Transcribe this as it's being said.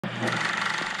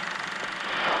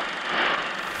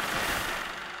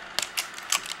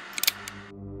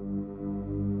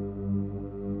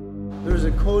There's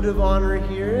a code of honor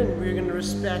here, and we're gonna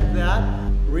respect that.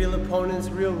 Real opponents,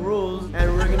 real rules,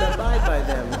 and we're gonna abide by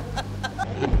them.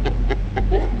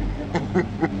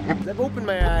 I've opened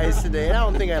my eyes today, and I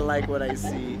don't think I like what I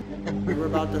see. We're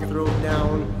about to throw it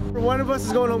down. One of us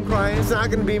is going home crying. It's not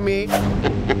gonna be me.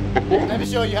 Let me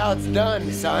show you how it's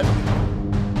done, son.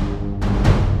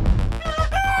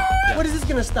 What is this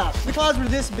gonna stop? The claws were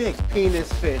this big.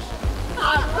 Penis fish.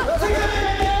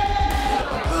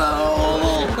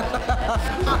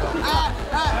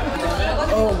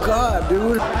 Oh God,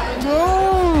 dude.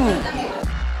 No!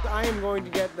 I am going to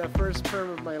get the first perm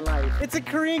of my life. It's a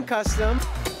Korean custom.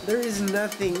 There is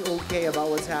nothing okay about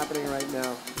what's happening right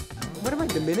now. What am I,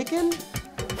 Dominican?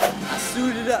 I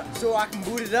suited up so I can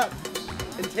boot it up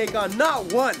and take on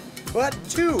not one, but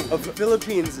two of the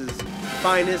Philippines'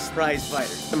 finest prize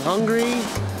fighters. I'm hungry.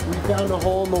 We found a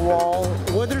hole in the wall.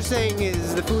 What they're saying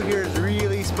is the food here is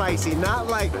really spicy. Not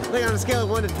like on a scale of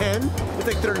 1 to 10, it's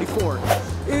like 34.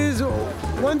 It is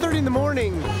 1:30 in the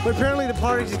morning, but apparently the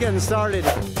party's just getting started.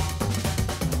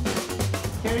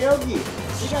 Karaoke.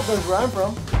 We got those where I'm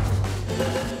from.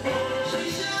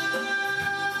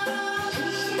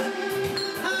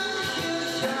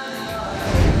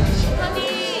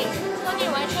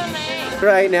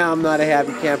 Right now, I'm not a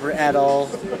happy camper at all.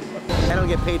 I don't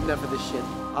get paid enough for this shit.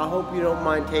 I hope you don't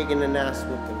mind taking an ass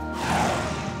whooping.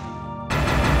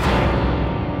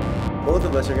 Both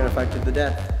of us are gonna fight to the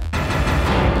death.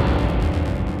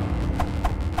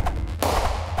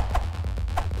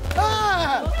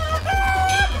 Ah!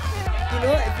 You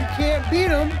know what? If you can't beat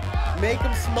them, make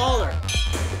them smaller.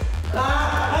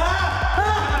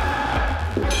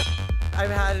 I've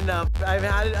had enough. I've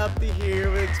had it up to here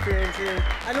with experience here.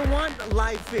 I don't want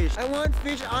live fish. I want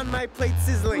fish on my plate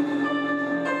sizzling.